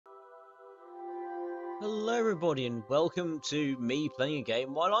Hello everybody and welcome to me playing a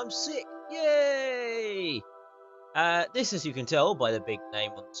game while I'm sick. Yay! This, as you can tell by the big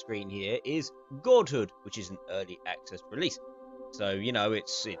name on the screen here, is GodHood, which is an early access release. So, you know,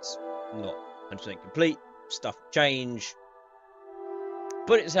 it's not 100% complete, stuff will change,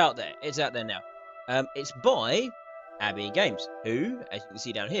 but it's out there. It's out there now. It's by Abby Games, who, as you can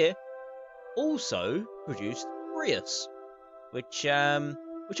see down here, also produced Reus, which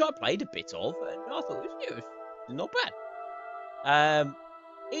I played a bit of, and I thought it was not bad.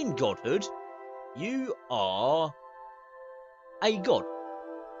 In GodHood, you are a god,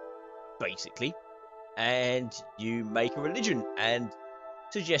 basically, and you make a religion and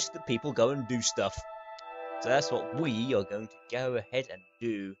suggest that people go and do stuff. So that's what we are going to go ahead and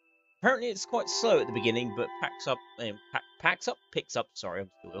do. Apparently, it's quite slow at the beginning, but picks up. Sorry, I'm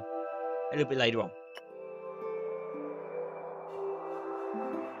still ill. A little bit later on.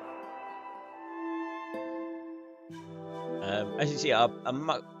 As you see, I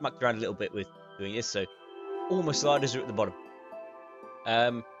mucked around a little bit with doing this, so all my sliders are at the bottom.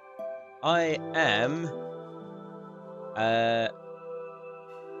 I am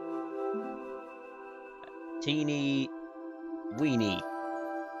teeny weeny.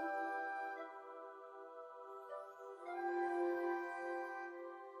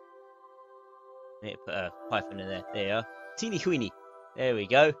 Let me put a hyphen in there. There you are. Teeny weeny. There we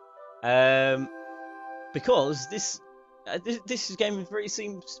go. Because this game very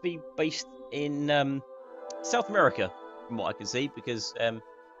seems to be based in South America, from what I can see. Because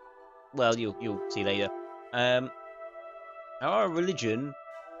well, you'll see later. Our religion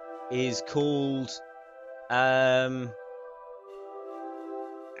is called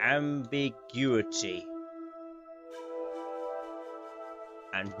ambiguity,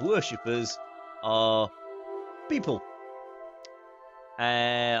 and worshippers are people.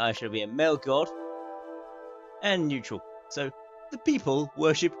 I shall be a male god and neutral. So the people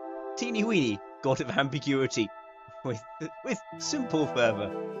worship Teeny Weeny, god of ambiguity, with simple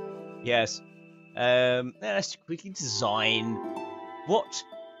fervour. Yes. Let's quickly design what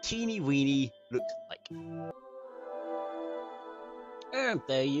Teeny Weeny looked like. And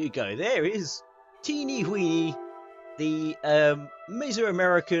there you go. There is Teeny Weeny, the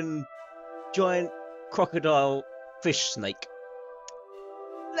mesoamerican giant crocodile fish snake.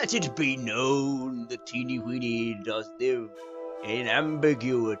 Let it be known that Teeny Weeny does live in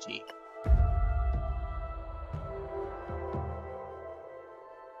ambiguity.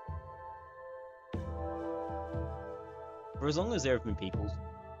 For as long as there have been peoples,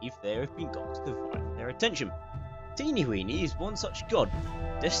 if there have been gods to vie for their attention. Teeny Weeny is one such god,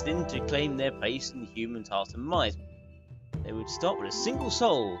 destined to claim their place in the human's heart and mind. They would start with a single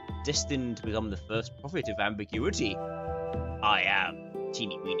soul, destined to become the first prophet of ambiguity. I am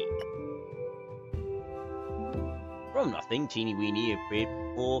Teeny Weeny. From nothing, Teeny Weeny appeared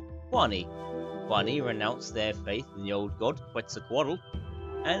before Wani. Wani renounced their faith in the old god, Quetzalcoatl,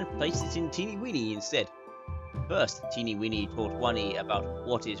 and placed it in Teeny Weeny instead. First, Teeny Weeny taught Wani about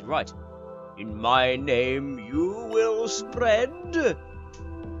what is right. In my name you will spread...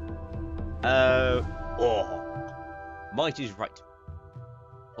 might is right.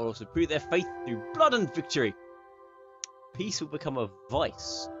 Or also prove their faith through blood and victory. Peace will become a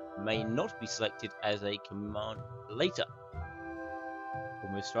vice, may not be selected as a command later.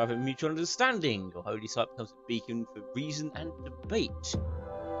 When we strive at mutual understanding, your holy site becomes a beacon for reason and debate.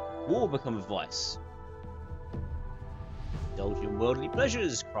 War becomes a vice. Indulge in worldly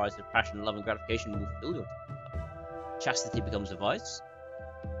pleasures, cries of passion, love and gratification will fill your cup. Chastity becomes a vice,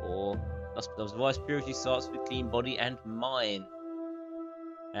 or lust becomes a vice. Purity starts with clean body and mind.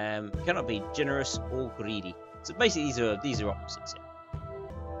 Cannot be generous or greedy. So basically, these are opposites here.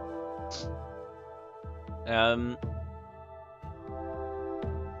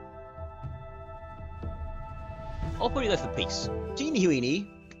 I'll probably go for peace. Teeny Weeny,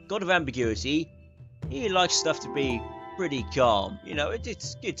 god of ambiguity, he likes stuff to be pretty calm. You know,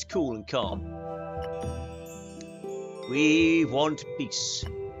 it's cool and calm. We want peace.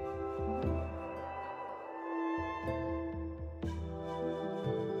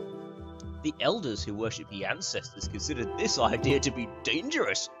 The elders who worship the ancestors considered this idea to be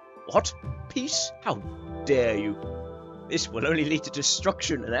dangerous. What? Peace? How dare you? This will only lead to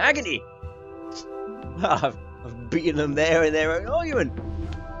destruction and agony. I've beaten them there in their own argument.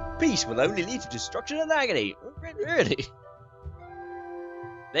 Peace will only lead to destruction and agony. Really?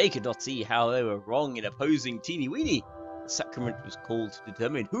 They could not see how they were wrong in opposing Teeny Weeny. The sacrament was called to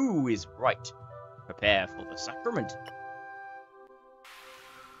determine who is right. Prepare for the sacrament.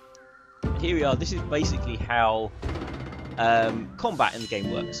 Here we are. This is basically how combat in the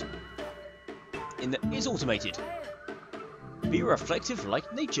game works. in that it's automated. Be reflective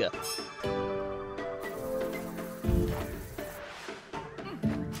like nature.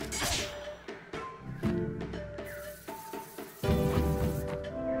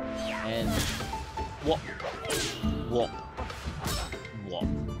 And what?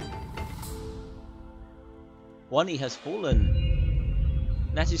 Juani has fallen.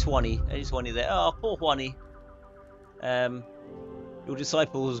 That is Juani. That is Juani there. Oh, poor Juani. Your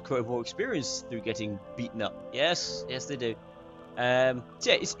disciples grow more experience through getting beaten up. Yes, yes they do. So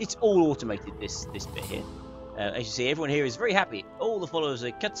yeah, it's all automated, this bit here. As you see, everyone here is very happy. All the followers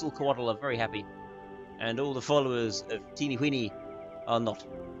of Quetzalcoatl are very happy. And all the followers of Teeny Weeny are not.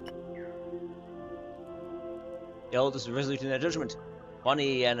 The elders are resolute in their judgment.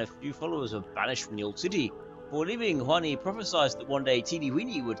 Juani and a few followers were banished from the old city. Before leaving, Juani prophesied that one day Teeny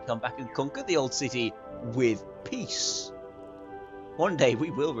Weeny would come back and conquer the old city with peace. One day we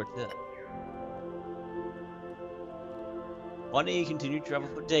will return. Juani continued to travel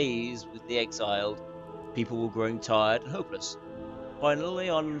for days with the exiled. People were growing tired and hopeless. Finally,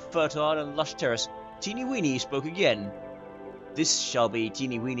 on fertile and lush terrace, Teeny Weeny spoke again. This shall be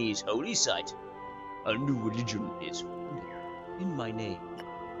Teeny Weeny's holy site. A new religion is founded in my name.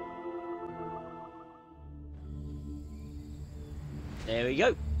 There we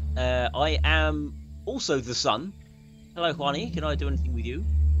go. I am also the sun. Hello, Juani. Can I do anything with you?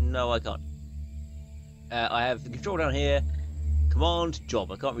 No, I can't. I have the control down here. Command,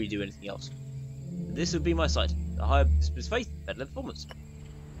 job. I can't really do anything else. This would be my site. The higher this faith, better performance.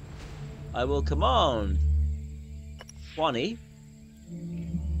 I will command Juani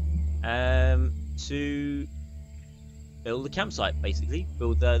to build a campsite, basically.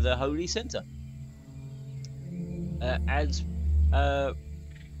 Build the holy center. Adds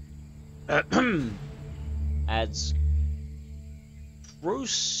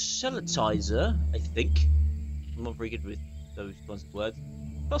proselytizer, I think. I'm not very good with those kinds of words.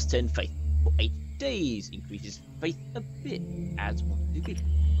 Plus 10 faith for 8 days. Increases faith a bit. Adds 1 to people.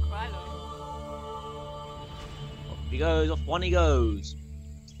 Off he goes, off one he goes.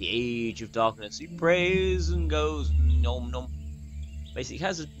 It's the age of darkness. He prays and goes nom nom. Basically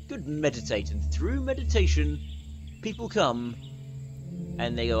has a good meditate, and through meditation people come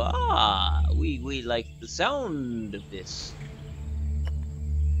and they go, ah, we like the sound of this.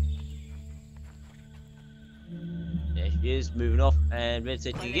 There she is, moving off and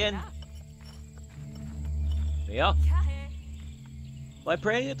meditating again. There we are. By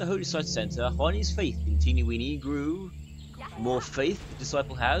praying at the Holy Site Center, Juani's faith in Teeny Weeny grew. The more faith the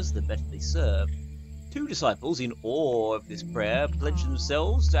disciple has, the better they serve. 2 disciples, in awe of this prayer, pledge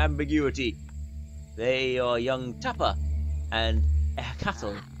themselves to ambiguity. They are young Tapa and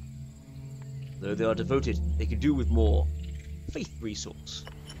Cattle. Though they are devoted, they could do with more faith resource.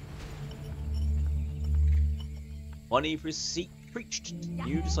 Juani preached to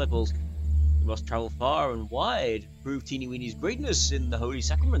new disciples. You must travel far and wide to prove Teeny Weeny's greatness in the holy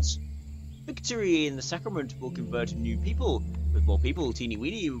sacraments. Victory in the sacrament will convert new people. With more people, Teeny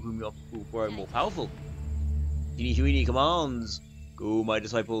Weeny will grow more powerful. Teeny Weeny commands, go, my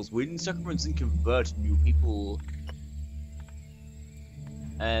disciples, win sacraments and convert new people.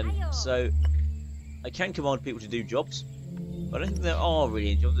 So, I can command people to do jobs, but I don't think there are really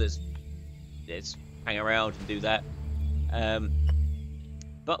any jobs. There's hang around and do that.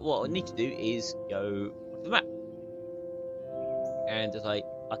 But what I need to do is go to the map. And as I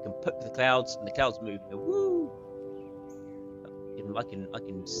can poke the clouds, and the clouds move. And go, woo! I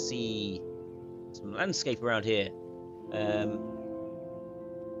can see some landscape around here. And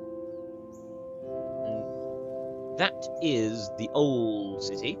that is the old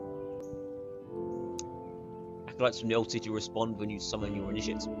city. Acolytes from the old city respond when you summon your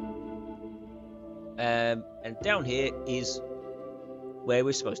initiates. And down here is where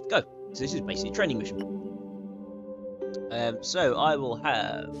we're supposed to go. So this is basically a training mission. So I will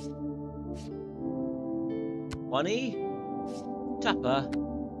have Juani, Tapa,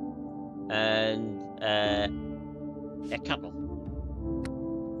 and a couple,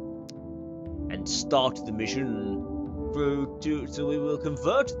 and start the mission so we will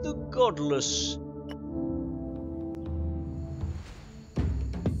convert the godless.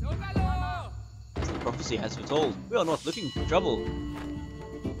 The prophecy has foretold. We are not looking for trouble.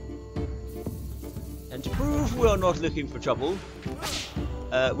 And to prove we are not looking for trouble,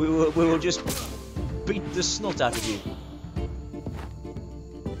 we will just beat the snot out of you.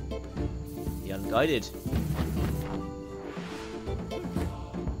 The unguided.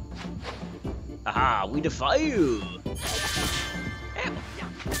 Aha, we defy you!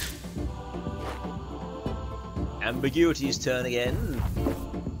 Ambiguity's turn again.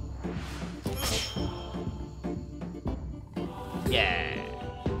 Yeah.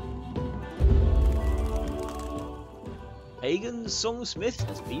 Pagan Songsmith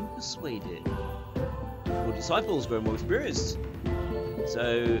has been persuaded. Your disciples grow more experienced.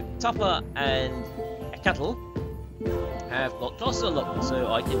 So Tupper and Cattle have got classes unlocked, so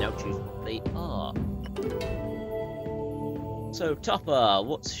I can now choose what they are. So Tupper,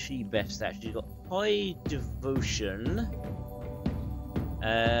 what's she best at? She's got high devotion.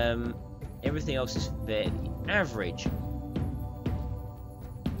 Everything else is fairly average.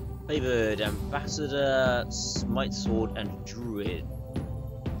 Favoured Ambassador, Smite Sword, and Druid.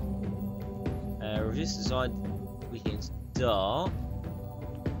 Resist design weak against Dark.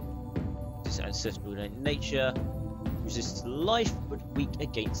 Resist ancestral nature. Resists life, but weak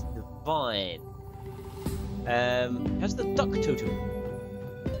against Divine. Has the Duck Totem.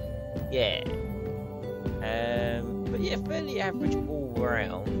 Yeah. But yeah, fairly average all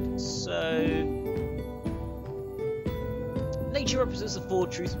round. So nature represents the four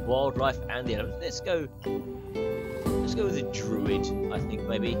truths, wildlife, and the elements. Let's go with the Druid, I think,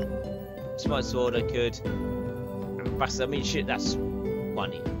 maybe. Smite Sword, I could. Ambassador, I mean, shit, that's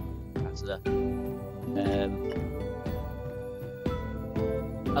funny. Ambassador.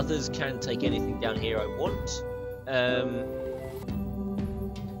 Others can take anything down here I want.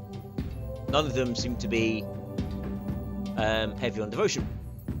 None of them seem to be heavy on devotion.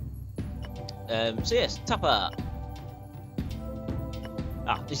 So yes, Tupper.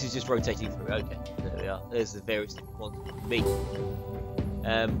 Ah, this is just rotating through. Okay, there we are. There's the various different ones for me.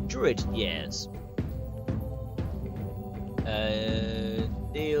 Druid, yes.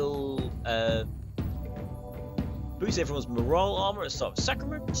 Deal. Boosts everyone's morale armor at the start of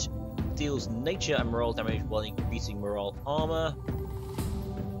Sacrament. Deals nature and morale damage while increasing morale armor.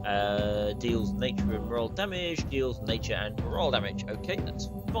 Deals nature and morale damage. Deals nature and morale damage. Okay, that's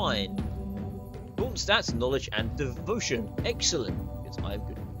fine. Important stats, knowledge and devotion. Excellent, because I am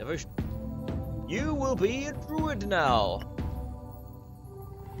good at devotion. You will be a druid now.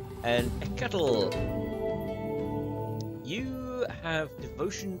 And a cattle. You have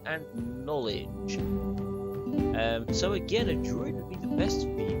devotion and knowledge. So again, a druid would be the best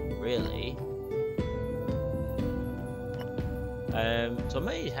for you, really. So I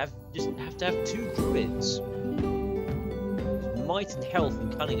may just have to have two druids. Might and health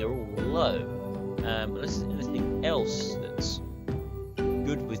and cunning are all low. Unless there's anything else that's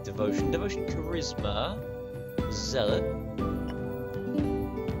good with devotion. Devotion, charisma, zealot.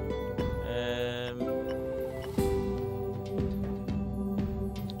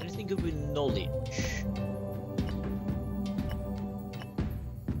 Anything good with knowledge?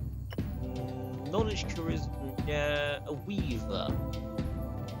 Knowledge, charisma, yeah, a weaver.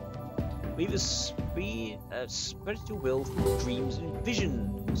 Weaver's speed, spread your will through dreams and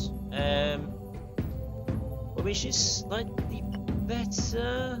visions. I mean, she's slightly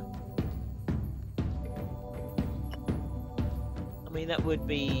better. I mean, that would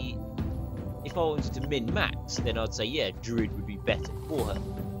be, if I wanted to min-max, then I'd say, yeah, druid would be better for her.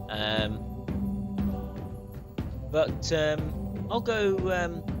 But I'll go.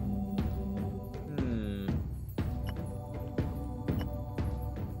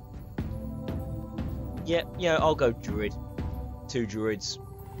 Yeah, I'll go druid. Two druids.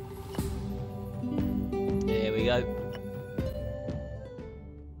 There we go.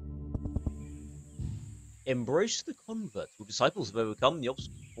 Embrace the convert. Your disciples have overcome the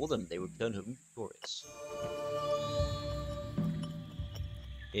obstacle before them. They return home victorious.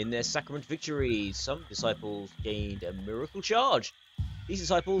 In their sacrament victories, some disciples gained a miracle charge. These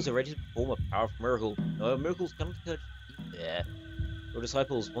disciples are ready to perform a powerful miracle. No miracles cannot occur there. Your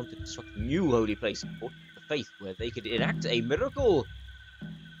disciples want to construct a new holy place important to the faith where they could enact a miracle.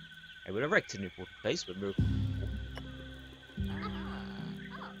 I will erect an important place where miracles.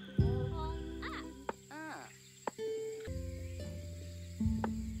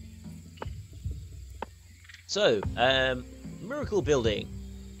 So, miracle building.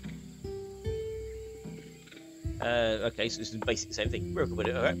 Okay, so this is basically the same thing. Miracle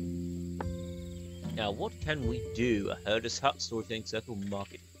building, alright. Now, what can we do? A herder's hut, storytelling circle,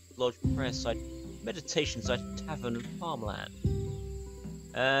 market, lodge, prayer site, meditation site, tavern, and farmland.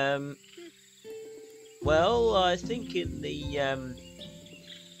 Well, I think in the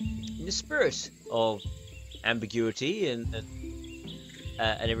spirit of ambiguity and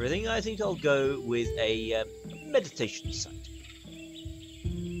everything, I think I'll go with a meditation site.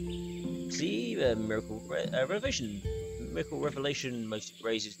 See, miracle revelation. Miracle revelation mostly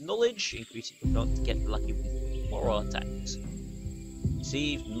raises knowledge, increasing your chance to get lucky with moral attacks.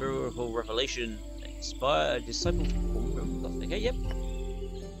 Receive miracle revelation, inspire a disciple to perform miracles. Okay, yep.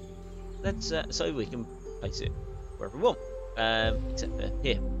 Let's so we can place it wherever we want. except for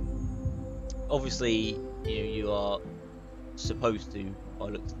here. Obviously, you are supposed to, by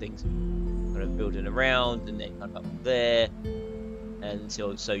the looks of things, kind of building around and then kind of up there, and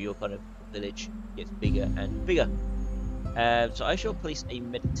so your kind of village gets bigger and bigger. So I shall place a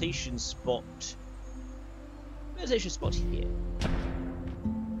meditation spot here.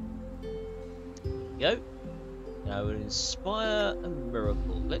 Go. Now we'll inspire a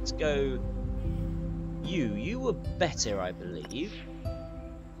miracle. Let's go. You were better, I believe.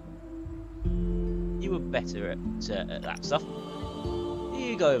 You were better at that stuff.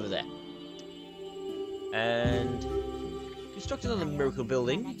 You go over there. And construct another miracle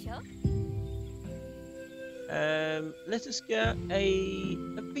building. Let us get a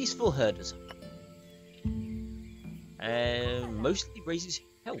peaceful herder's hut. Mostly raises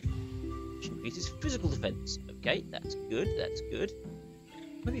health, which increases physical defense. Okay, that's good, that's good.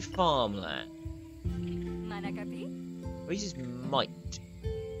 Maybe farmland. Raises might.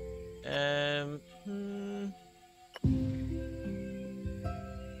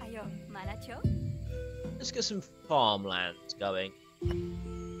 Let's get some farmlands going.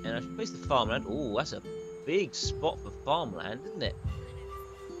 And I should place the farmland. Oh, that's a big spot for farmland, isn't it?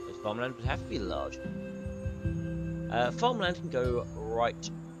 Those farmland would have to be large. Farmland can go right.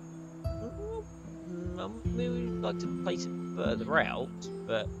 Maybe we'd like to place it further out,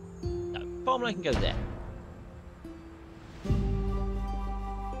 but no, farmland can go there.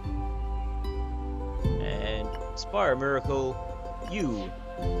 And inspire a miracle. You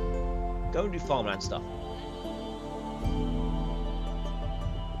go and do farmland stuff.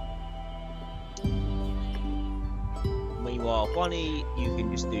 Meanwhile, Funny, you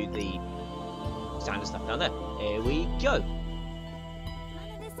can just do the standard stuff down there. Here we go.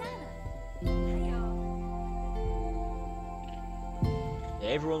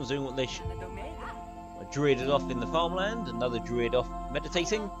 Everyone's doing what they should. My druid is off in the farmland, another druid off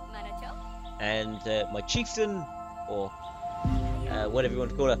meditating, and my chieftain, or whatever you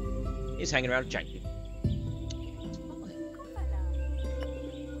want to call her, is hanging around chatting.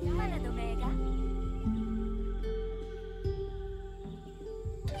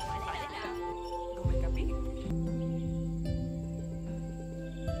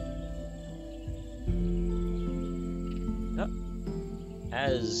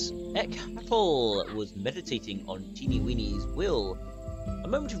 As Ekapel was meditating on Teeny Weenie's will, a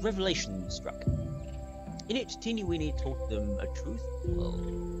moment of revelation struck. In it, Teeny Weenie taught them a truth. Well,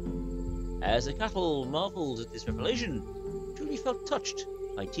 as Ekapel marvelled at this revelation, truly felt touched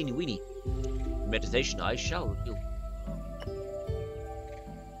by Teeny Weenie. In meditation, I shall reveal.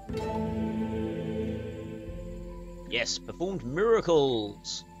 Yes, performed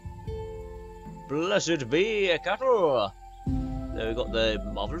miracles. Blessed be Ekapel. So we've got the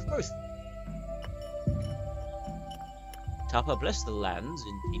marvel of growth. Tapa blessed the lands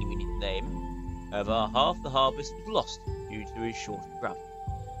in Teeny Weenie's name. However, half the harvest was lost due to his short drought.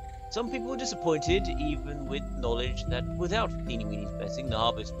 Some people were disappointed, even with knowledge that without Teeny Weenie's blessing, the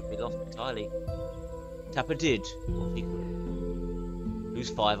harvest would be lost entirely. Tapa did what he could. Lose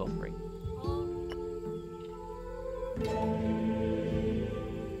 5 offerings.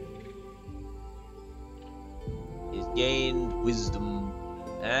 Gained wisdom,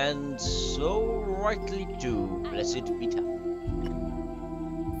 and so rightly too, blessed be Tapa.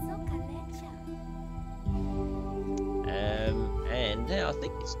 And I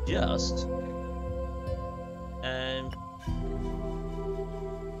think it's just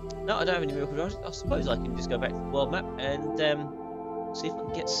no, I don't have any miracles. I suppose I can just go back to the world map and see if I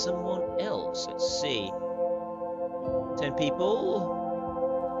can get someone else. Let's see. 10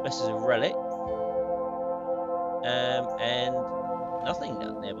 people. Blesses a relic. And nothing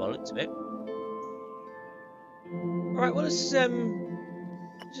down there by the looks of it. Alright, well let's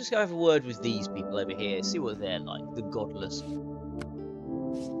just go have a word with these people over here, see what they're like, the godless.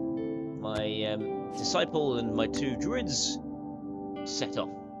 My disciple and my 2 druids set off.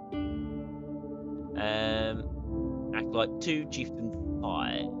 Act like 2, chieftain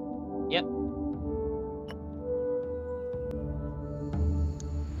 5. Yep.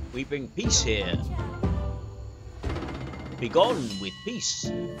 We bring peace here. Begone with peace.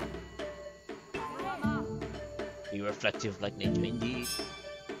 Be reflective like nature indeed.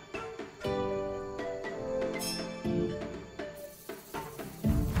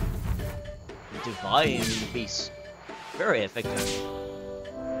 Divine peace. Very effective.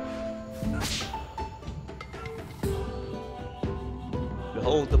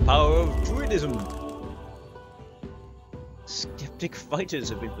 Behold the power of druidism. Skeptic fighters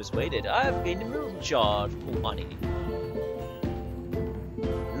have been persuaded. I have gained a miracle charge for money.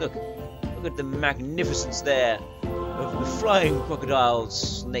 Look at the magnificence there. of the flying crocodile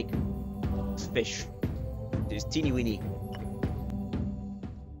snake fish. It is teeny weeny.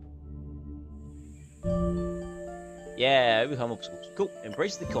 Yeah, overcome obstacles. Cool.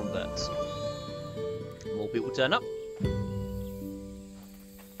 Embrace the converts. More people turn up.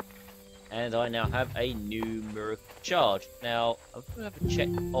 And I now have a new miracle charge. Now, I'm going to have a check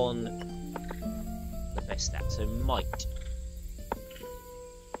on the best stats. So, might.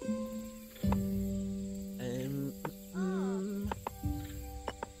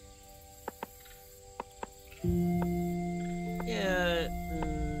 Yeah.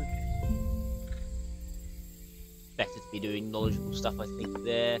 Better to be doing knowledgeable stuff, I think,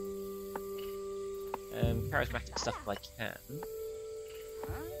 there. Charismatic stuff if I can.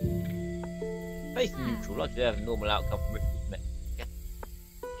 Faith neutral, like to have a normal outcome from rituals met. Okay.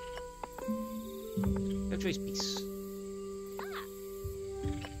 Go trace peace.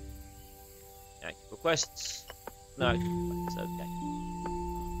 Active requests. No active requests, okay.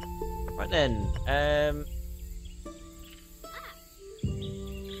 Right then,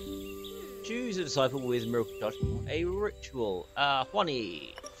 choose a disciple with miracle charge for a ritual.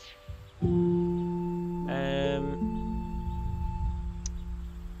 Juani.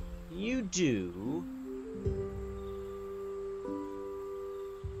 You do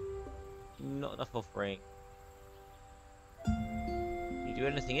not enough offering. You do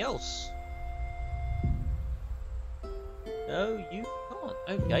anything else? No, you can't.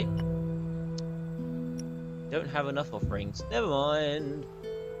 Okay. Don't have enough offerings. Never mind.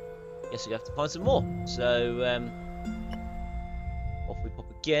 Guess we have to find some more. So off we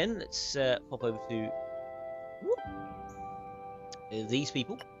pop again. Let's pop over to these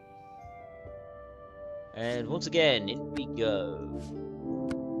people. And once again, in we go.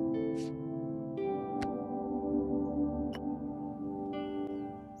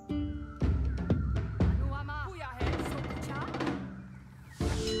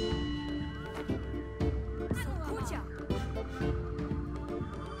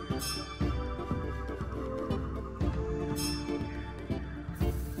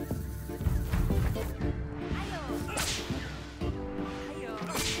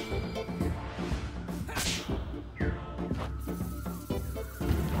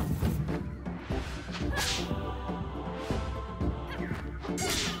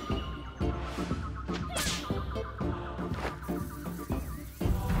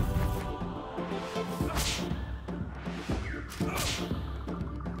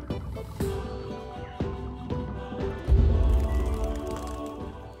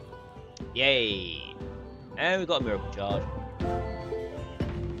 Yay! And we got a miracle charge.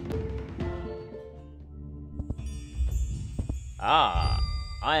 Ah!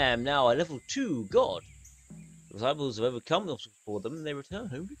 I am now a level 2 god. The disciples have overcome the obstacle for them and they return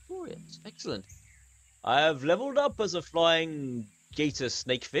home victorious. Excellent. I have leveled up as a flying gator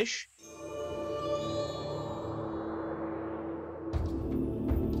snakefish.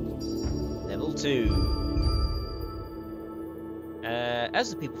 Level 2. As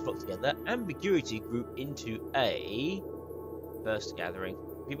the people flocked together, ambiguity grew into a first gathering.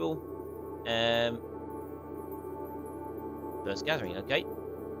 People, first gathering, okay.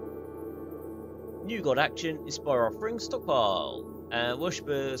 New god action, inspire offering, stockpile,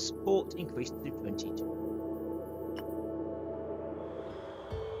 worshippers support increased to 22.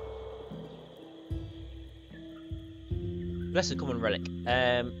 Bless a common relic.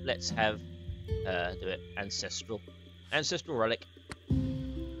 Let's have do it ancestral relic.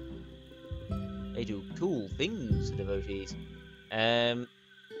 They do cool things to devotees. There's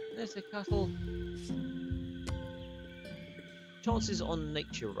a couple. Chances on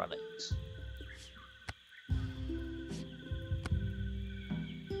nature relics.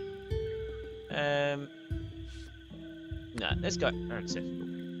 No, let's go ancestral.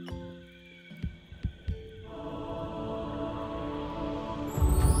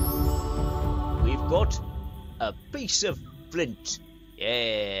 We've got a piece of flint.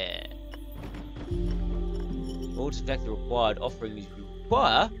 Yeah. In order to collect the required offerings you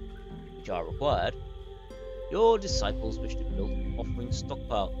require, which are required, your disciples wish to build an offering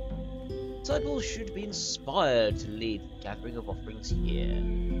stockpile. Disciples should be inspired to lead the gathering of offerings here.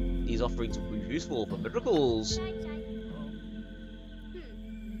 These offerings will be useful for miracles.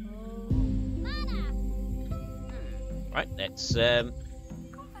 Right, let's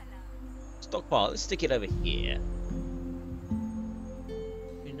stockpile. Let's stick it over here.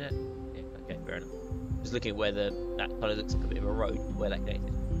 Yeah, okay, fair enough. Just looking at where that kind of looks like a bit of a road, where that gate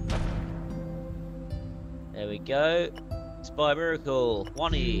is. There we go. Inspire miracle.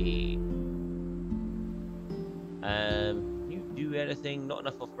 Juani. You do anything? Not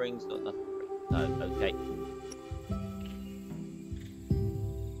enough offerings. Not enough offerings. No. Okay.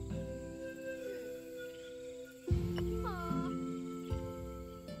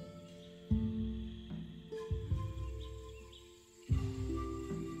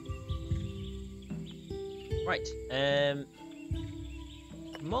 Right.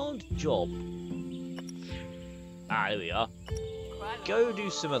 Command job. Ah, there we are. Go do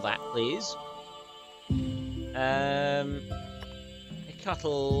some of that, please. A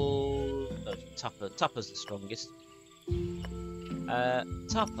cattle. No, Tupper. Tupper's the strongest.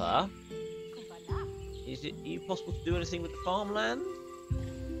 Tupper. Is it possible to do anything with the farmland?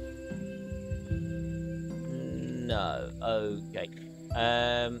 No. Okay.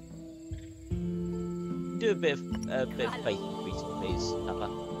 Do a bit of faith increasing, please, Tupper.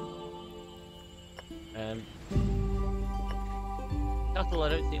 Cattle, I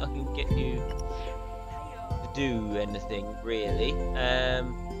don't think I can get you to do anything really.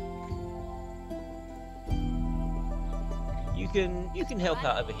 You can help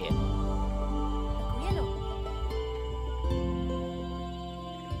out over here.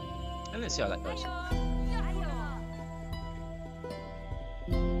 And let's see how that goes.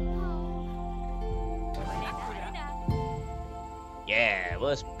 Yeah,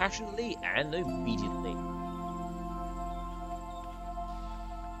 works passionately and obediently.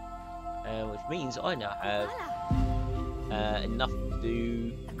 Which means I now have enough to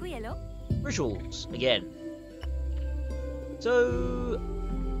do rituals again. So,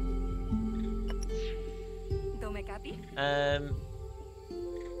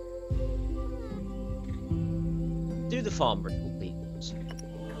 do the farm ritual, please.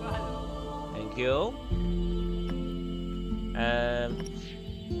 Thank you.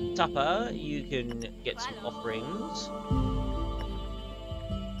 Tupper, you can get some offerings.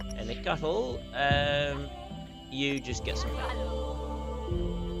 And the cattle, you just get some.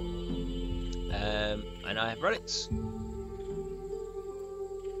 And I have relics.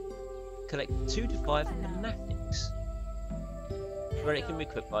 Collect 2 to 5 fanatics. Relic can be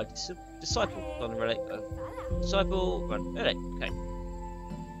equipped by disciple. On the relic, disciple, run relic. Okay.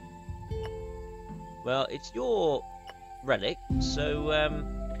 Well, it's your relic, so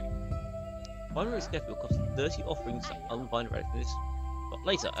one relic death will cost 30 offerings to unbind a relic for this. But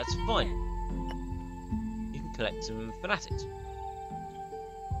later, that's fine. You can collect some fanatics.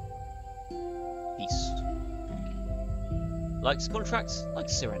 Peace. Likes contracts,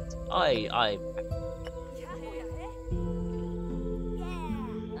 likes serenity. I.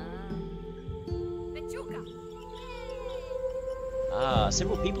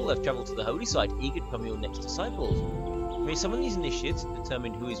 Several people have travelled to the holy site, eager to become your next disciples. You may summon these initiates to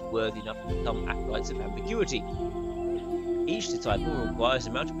determine who is worthy enough to become acolytes of ambiguity. Each disciple requires a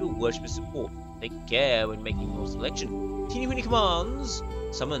multiple worshipper support. Take care when making your selection. Teeny weeny commands.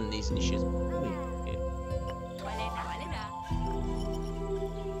 Summon these initiates.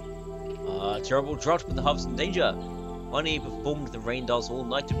 Terrible drought with the harvest in danger. Wani performed the rain dance all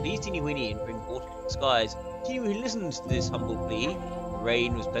night to please Teeny Weeny and bring water to the skies. Teeny Weeny listened to this humble plea. The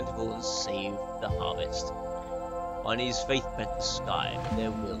rain was plentiful and saved the harvest. Wani's faith bent the sky with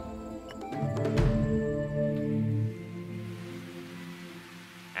their will.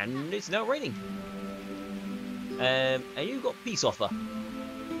 And it's now raining. And you've got peace offer.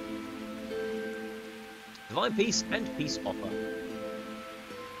 Divine peace and peace offer.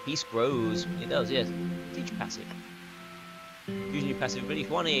 Peace grows. It does, yes. Teach passive. Use new passive ability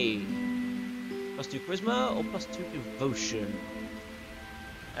for 1E. +2 charisma or +2 devotion.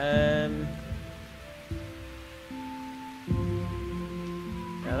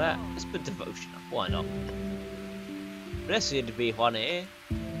 Now that, let's put devotion up. Why not? Blessed be 1E.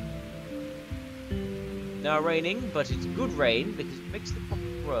 Now raining, but it's good rain because it makes the crop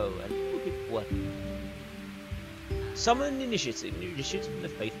grow and people work. Summon initiates from the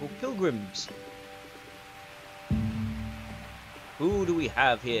faithful pilgrims. Who do we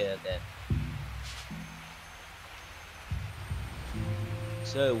have here then?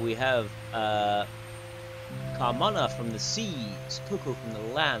 So we have Carmana from the seas, Coco from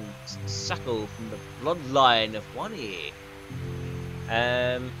the lands, Sacco from the bloodline of Wani.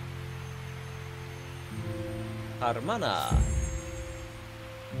 Carmana.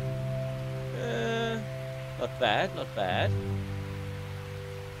 Not bad, not bad.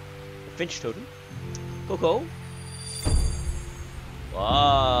 The Finch totem. Coco.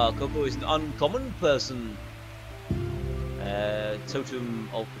 Wow, Coco is an uncommon person. Totem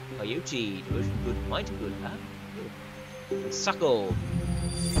of the Coyote. Devotion good, might good, huh? And Sacco.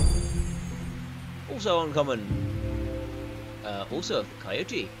 Also uncommon. Also of the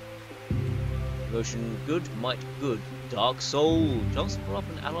Coyote. Devotion good, might good. Dark Soul. Chance to pull up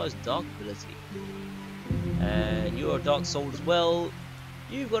an ally's dark ability. And you're a dark soul as well.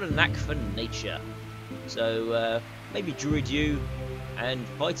 You've got a knack for nature. So maybe druid you and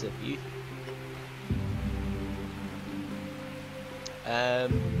fighter for you.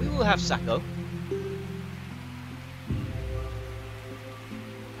 We will have Sacco.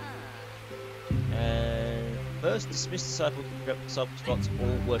 First, dismiss disciple to prevent disciple spots or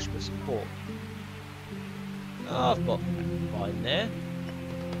worshipper support. Oh, I've got that fine there.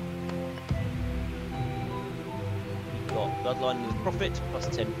 We've got Bloodline of the Prophet, plus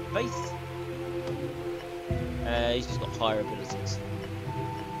 10 faith. He's just got higher abilities.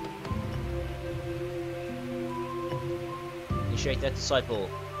 Initiate that disciple.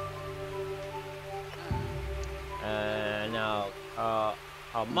 Now, our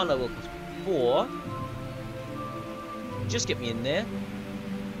mana will cost 4. Just get me in there.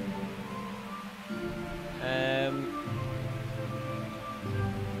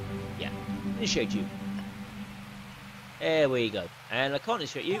 Yeah, initiate you. There we go. And I can't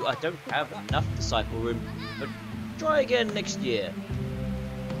initiate you. I don't have enough disciple room. But try again next year.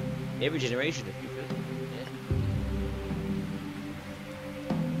 Every generation, if you feel.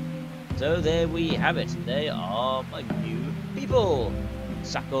 Yeah. So there we have it. They are my new people,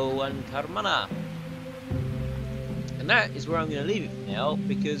 Sako and Karmana. And that is where I'm going to leave it for now,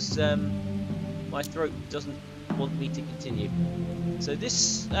 because my throat doesn't want me to continue. So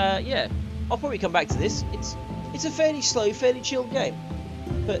this, yeah, I'll probably come back to this. It's a fairly slow, fairly chilled game.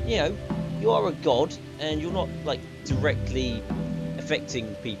 But, you know, you are a god, and you're not, like, directly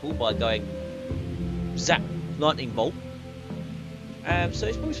affecting people by going zap, lightning bolt. So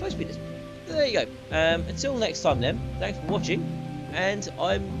it's probably supposed to be this. There you go. Until next time then, thanks for watching, and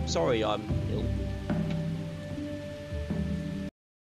I'm sorry I'm ill.